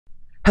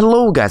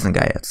Hello guys and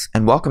gayettes,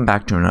 and welcome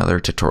back to another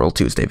Tutorial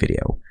Tuesday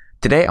video.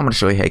 Today I'm going to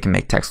show you how you can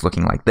make text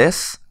looking like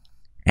this,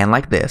 and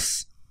like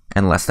this,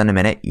 in less than a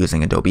minute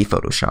using Adobe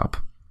Photoshop.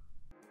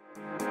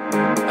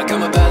 I got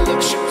my bad luck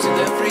shoes and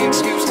every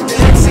excuse to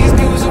dance these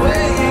blues away.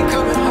 I ain't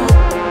coming home.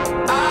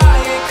 I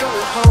ain't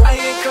coming home. I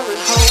ain't coming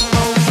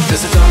home.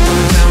 There's a dark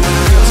going down when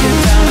the girls get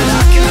down, and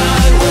I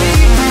cannot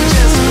wait for your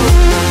chance to go.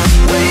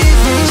 Wait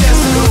for your chance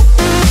to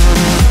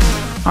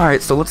go.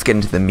 Alright, so let's get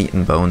into the meat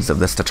and bones of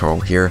this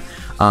tutorial here.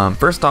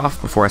 First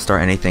off, before I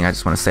start anything, I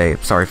just want to say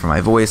sorry for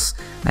my voice.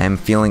 I am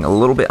feeling a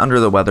little bit under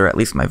the weather, at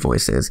least my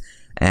voice is.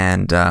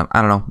 And I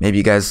don't know, maybe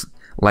you guys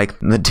like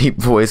the deep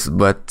voice,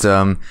 but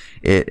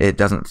it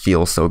doesn't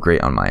feel so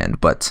great on my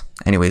end. But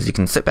anyways, you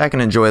can sit back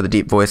and enjoy the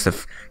deep voice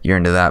if you're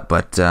into that.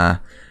 But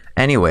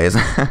anyways,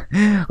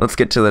 let's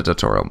get to the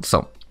tutorial.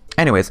 So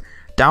anyways,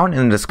 down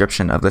in the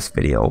description of this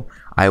video,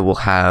 I will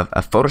have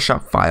a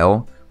Photoshop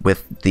file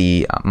with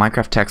the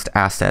Minecraft text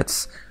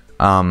assets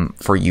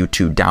for you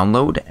to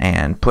download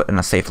and put in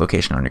a safe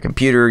location on your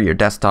computer, your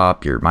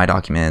desktop, your My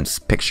Documents,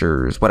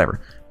 pictures, whatever.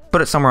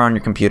 Put it somewhere on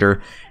your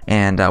computer,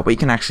 and what you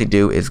can actually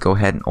do is go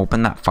ahead and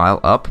open that file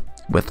up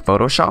with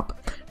Photoshop,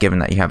 given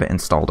that you have it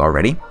installed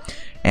already.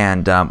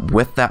 And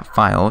with that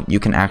file, you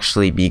can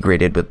actually be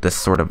greeted with this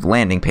sort of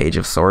landing page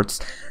of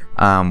sorts,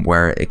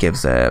 where it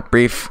gives a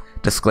brief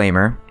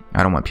disclaimer.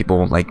 I don't want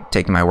people like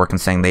taking my work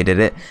and saying they did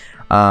it.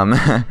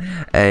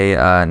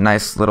 A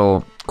nice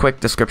little quick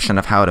description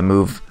of how to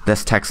move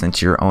this text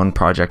into your own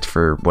project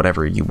for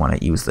whatever you want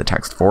to use the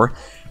text for,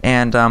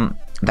 and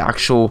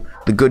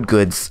the good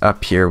goods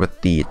up here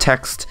with the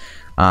text.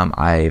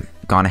 I've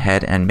gone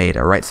ahead and made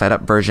a right side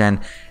up version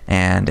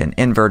and an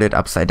inverted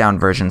upside down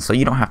version, so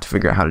you don't have to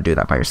figure out how to do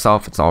that by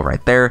yourself. It's all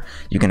right there.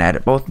 You can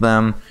edit both of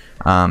them,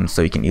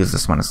 so you can use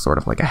this one as sort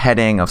of like a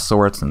heading of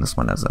sorts and this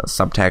one as a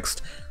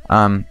subtext.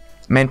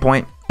 Main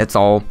point, it's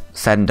all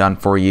said and done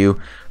for you.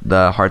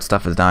 The hard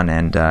stuff is done,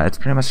 and it's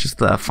pretty much just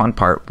the fun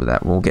part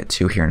that we'll get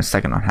to here in a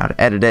second on how to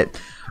edit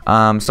it.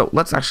 So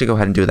let's actually go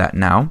ahead and do that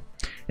now.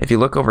 If you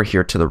look over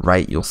here to the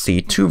right, you'll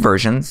see two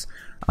versions,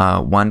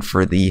 one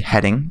for the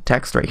heading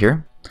text right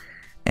here,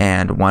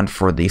 and one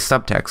for the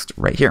subtext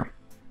right here.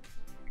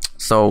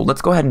 So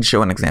let's go ahead and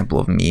show an example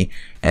of me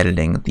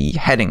editing the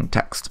heading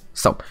text.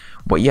 So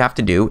what you have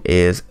to do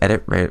is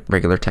edit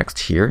regular text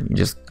here. You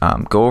just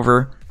go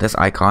over this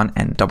icon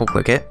and double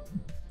click it.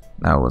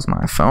 That was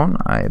my phone,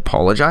 I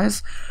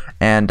apologize.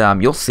 And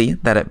you'll see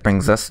that it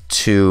brings us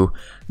to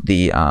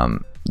the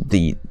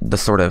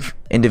sort of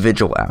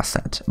individual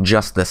asset,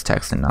 just this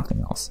text and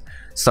nothing else.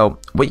 So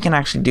what you can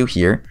actually do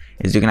here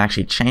is you can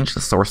actually change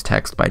the source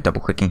text by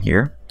double clicking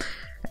here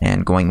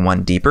and going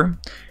one deeper.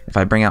 If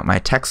I bring out my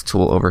text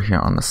tool over here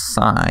on the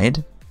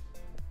side,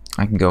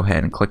 I can go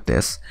ahead and click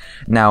this.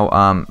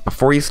 Now,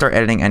 before you start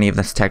editing any of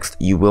this text,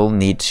 you will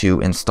need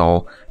to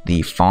install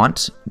the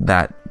font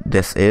that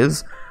this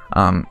is,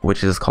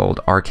 which is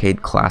called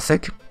Arcade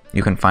Classic.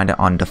 You can find it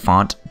on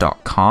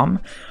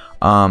dafont.com.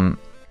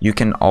 You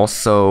can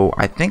also,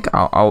 I think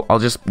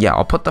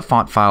I'll put the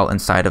font file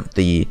inside of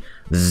the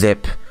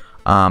zip.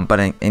 But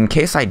in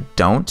case I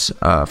don't,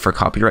 for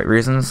copyright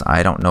reasons,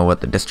 I don't know what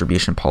the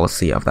distribution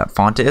policy of that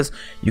font is.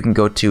 You can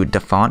go to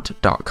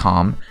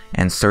dafont.com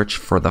and search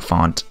for the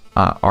font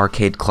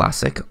Arcade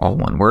Classic, all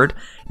one word,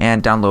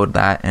 and download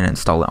that and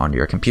install it onto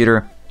your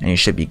computer, and you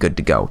should be good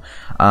to go.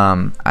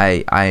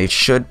 I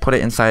should put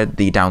it inside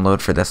the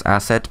download for this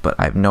asset, but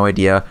I have no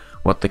idea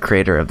what the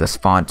creator of this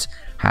font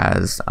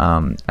has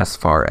as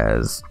far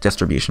as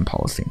distribution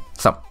policy.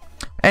 So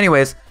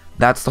anyways,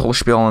 that's the whole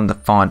spiel on the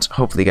font.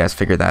 Hopefully you guys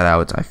figured that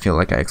out. I feel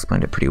like I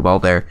explained it pretty well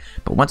there.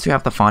 But once you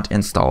have the font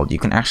installed, you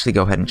can actually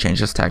go ahead and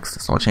change this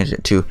text. So I'll change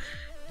it to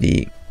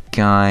the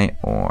guy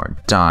or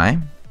die.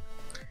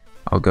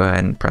 I'll go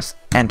ahead and press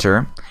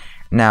enter.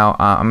 Now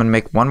I'm going to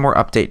make one more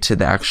update to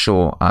the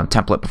actual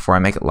template before I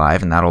make it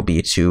live, and that'll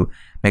be to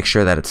make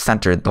sure that it's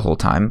centered the whole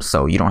time.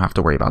 So you don't have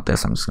to worry about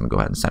this. I'm just going to go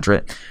ahead and center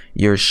it.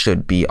 Yours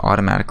should be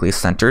automatically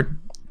centered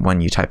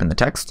when you type in the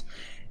text.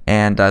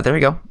 And there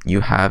we go.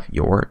 You have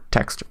your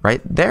text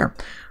right there.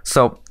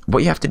 So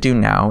what you have to do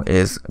now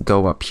is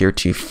go up here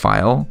to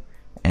File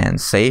and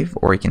Save,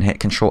 or you can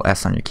hit Control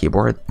S on your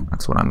keyboard.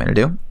 That's what I'm going to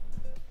do.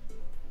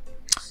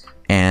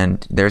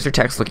 And there's your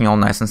text looking all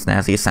nice and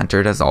snazzy,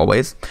 centered as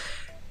always.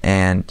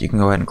 And you can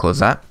go ahead and close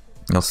that.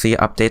 You'll see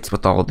updates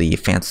with all the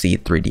fancy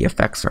 3D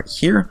effects right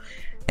here.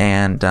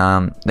 And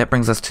that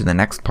brings us to the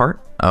next part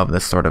of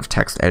this sort of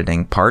text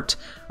editing part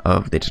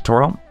of the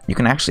tutorial. You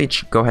can actually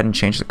go ahead and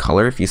change the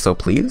color if you so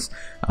please.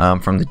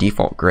 From the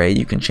default gray,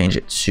 you can change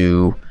it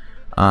to,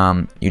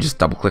 you just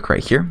double click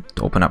right here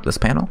to open up this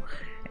panel,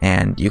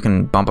 and you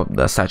can bump up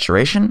the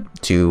saturation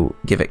to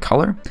give it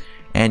color,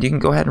 and you can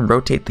go ahead and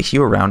rotate the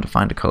hue around to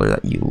find a color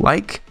that you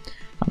like.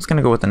 I'm just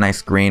gonna go with a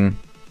nice green.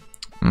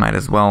 Might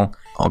as well.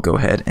 I'll go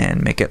ahead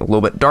and make it a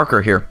little bit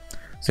darker here.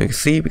 So you can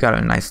see we got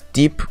a nice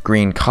deep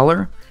green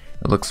color.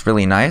 It looks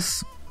really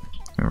nice.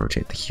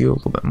 Rotate the hue a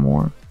little bit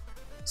more.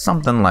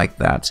 Something like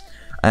that.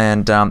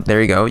 And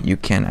there you go. You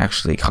can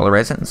actually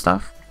colorize it and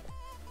stuff.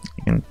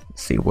 You can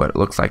see what it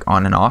looks like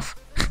on and off.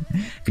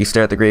 If you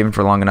stare at the gradient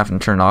for long enough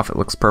and turn it off, it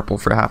looks purple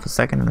for half a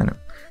second, and then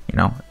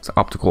it's an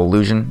optical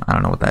illusion. I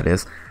don't know what that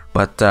is,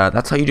 but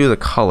that's how you do the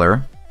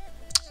color.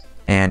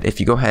 And if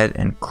you go ahead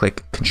and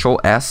click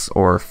Control S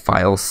or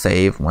File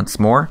Save once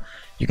more,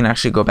 you can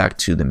actually go back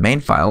to the main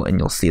file and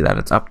you'll see that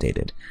it's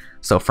updated.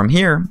 So from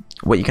here,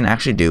 what you can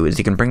actually do is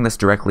you can bring this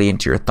directly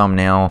into your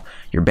thumbnail,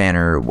 your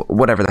banner,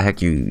 whatever the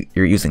heck you're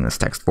using this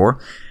text for,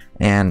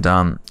 and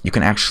you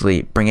can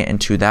actually bring it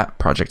into that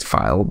project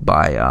file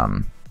by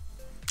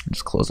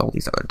just close all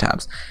these other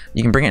tabs.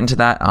 You can bring it into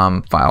that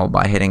file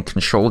by hitting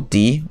Control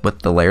D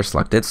with the layer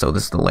selected. So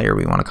this is the layer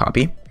we want to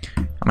copy.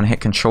 I'm going to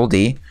hit Control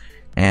D,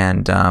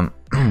 and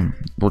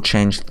we'll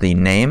change the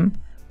name.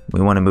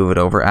 We want to move it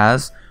over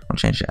as, we'll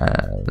change it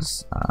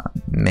as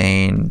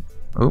main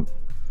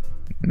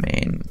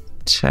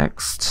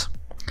text,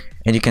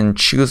 and you can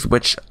choose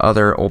which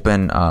other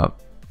open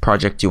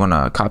project you want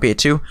to copy it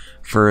to.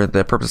 For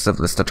the purpose of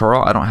this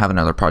tutorial, I don't have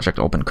another project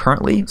open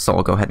currently, so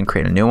I'll go ahead and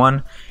create a new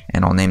one,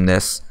 and I'll name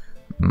this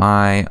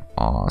My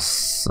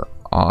Awesome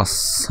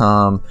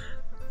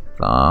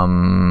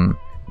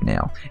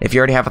Thumbnail. If you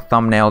already have a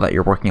thumbnail that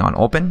you're working on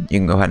open, you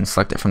can go ahead and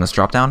select it from this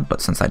drop down,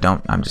 but since I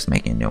don't, I'm just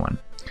making a new one.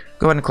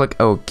 Go ahead and click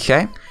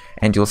OK,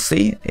 and you'll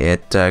see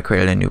it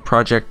created a new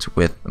project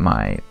with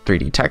my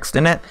 3D text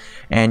in it.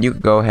 And you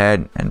can go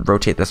ahead and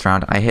rotate this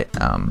around. I hit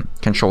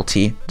Control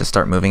T to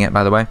start moving it,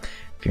 by the way,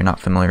 if you're not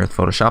familiar with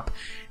Photoshop.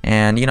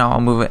 And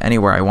I'll move it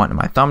anywhere I want in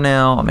my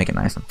thumbnail. I'll make it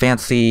nice and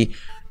fancy,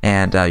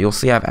 and you'll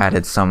see I've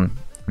added some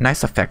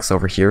nice effects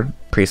over here,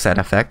 preset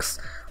effects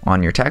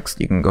on your text.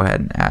 You can go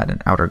ahead and add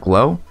an outer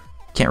glow.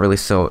 Can't really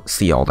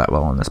see all that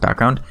well in this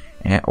background,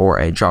 or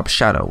a drop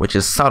shadow, which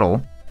is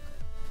subtle.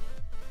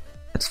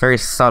 It's very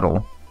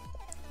subtle,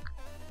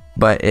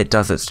 but it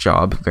does its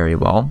job very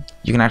well.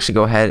 You can actually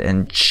go ahead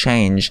and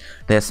change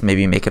this,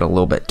 maybe make it a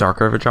little bit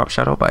darker of a drop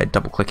shadow by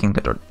double clicking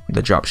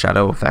the drop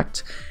shadow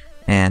effect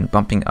and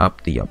bumping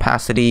up the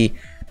opacity,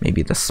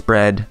 maybe the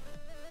spread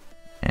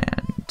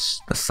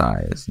and the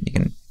size. You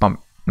can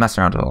mess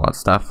around with all that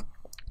stuff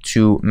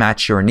to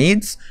match your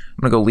needs.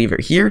 I'm gonna go leave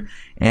it here,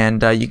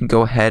 and you can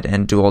go ahead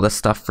and do all this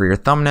stuff for your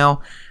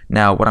thumbnail.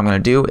 Now what I'm gonna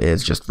do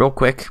is just real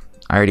quick,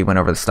 I already went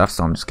over the stuff,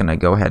 so I'm just gonna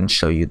go ahead and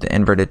show you the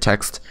inverted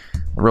text,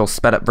 a real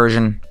sped up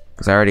version,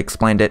 because I already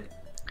explained it.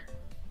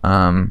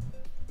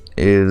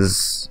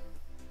 Is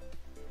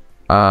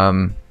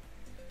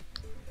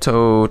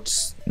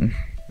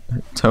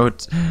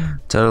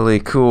totally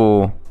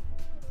cool,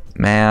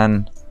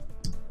 man.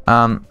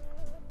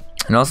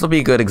 And also be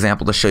a good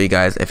example to show you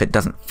guys if it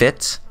doesn't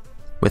fit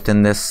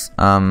within this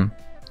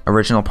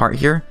original part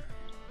here.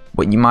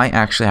 What you might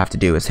actually have to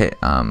do is hit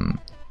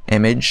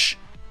image,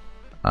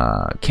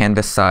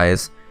 canvas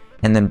size,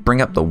 and then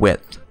bring up the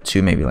width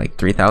to maybe like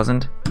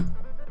 3000.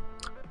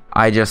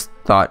 I just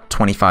thought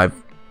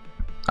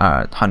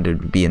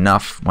 2500 would be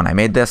enough when I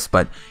made this,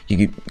 but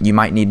you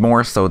might need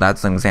more, so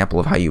that's an example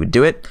of how you would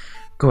do it.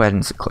 Go ahead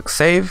and click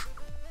save,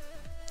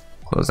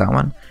 close that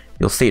one.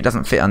 You'll see it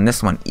doesn't fit on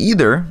this one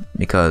either,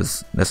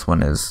 because this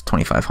one is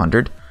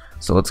 2500.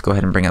 So let's go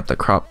ahead and bring up the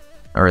crop,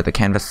 or the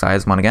canvas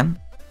size one again.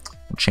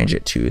 We'll change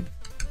it to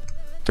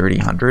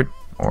 3000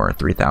 or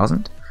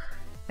 3000,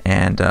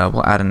 and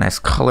we'll add a nice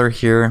color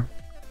here.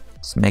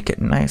 Let's make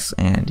it nice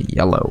and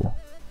yellow,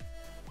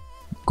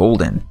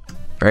 golden.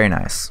 Very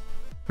nice,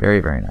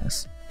 very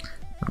nice.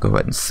 I'll go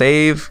ahead and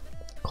save,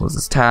 close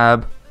this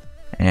tab,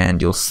 and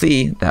you'll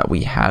see that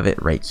we have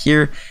it right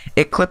here.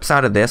 It clips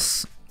out of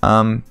this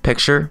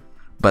picture,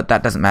 but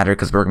that doesn't matter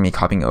because we're going to be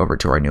copying it over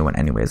to our new one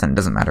anyways, and it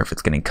doesn't matter if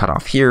it's getting cut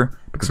off here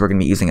because we're going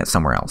to be using it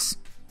somewhere else.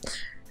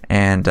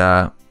 And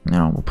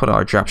we'll put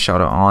our drop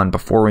shadow on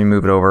before we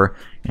move it over,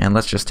 and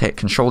let's just hit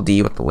Control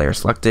D with the layer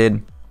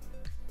selected,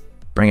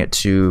 bring it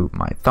to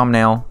my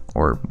thumbnail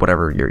or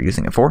whatever you're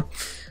using it for,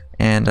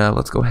 and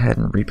let's go ahead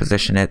and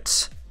reposition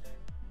it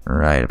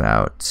right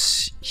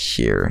about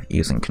here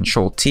using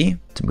Control T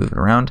to move it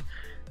around.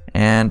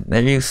 And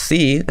there you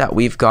see that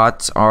we've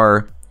got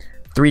our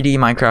 3D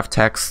Minecraft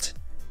text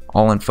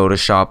all in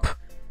Photoshop,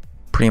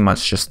 pretty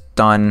much just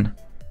done.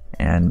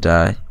 And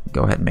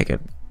go ahead and make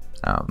it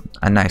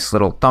a nice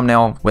little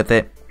thumbnail with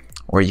it,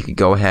 or you could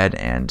go ahead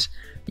and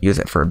use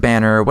it for a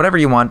banner, whatever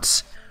you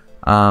want.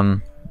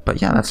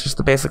 But yeah, that's just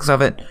the basics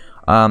of it.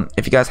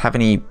 If you guys have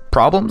any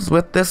problems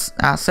with this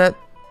asset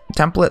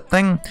template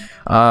thing,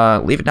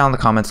 leave it down in the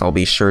comments. I'll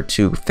be sure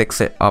to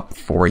fix it up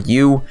for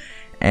you.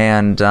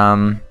 And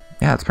yeah,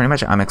 that's pretty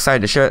much it. I'm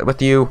excited to share it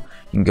with you.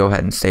 You can go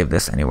ahead and save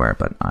this anywhere,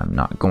 but I'm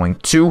not going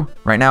to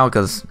right now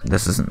because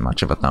this isn't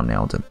much of a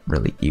thumbnail to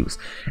really use.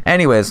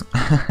 Anyways,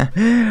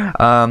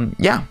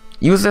 yeah,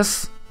 use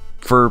this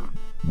for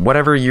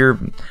whatever your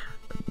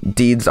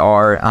deeds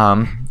are.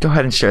 Go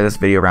ahead and share this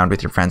video around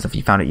with your friends if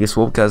you found it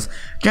useful, because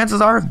chances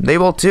are they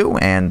will too,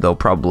 and they'll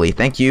probably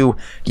thank you,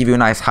 give you a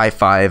nice high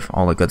five,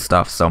 all the good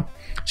stuff. So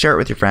share it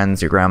with your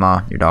friends, your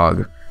grandma, your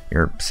dog,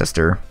 your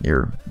sister,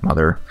 your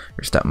mother,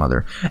 your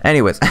stepmother.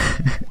 Anyways,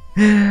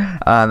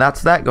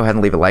 that's that. Go ahead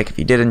and leave a like if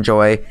you did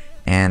enjoy,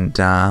 and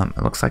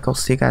it looks like I'll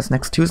see you guys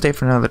next Tuesday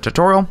for another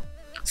tutorial.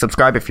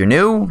 Subscribe if you're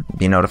new,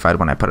 be notified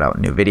when I put out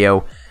a new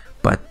video.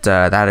 But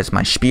that is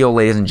my spiel,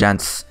 ladies and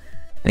gents.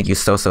 Thank you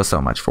so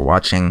much for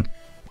watching,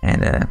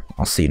 and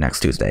I'll see you next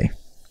Tuesday.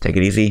 Take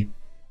it easy.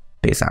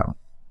 Peace out.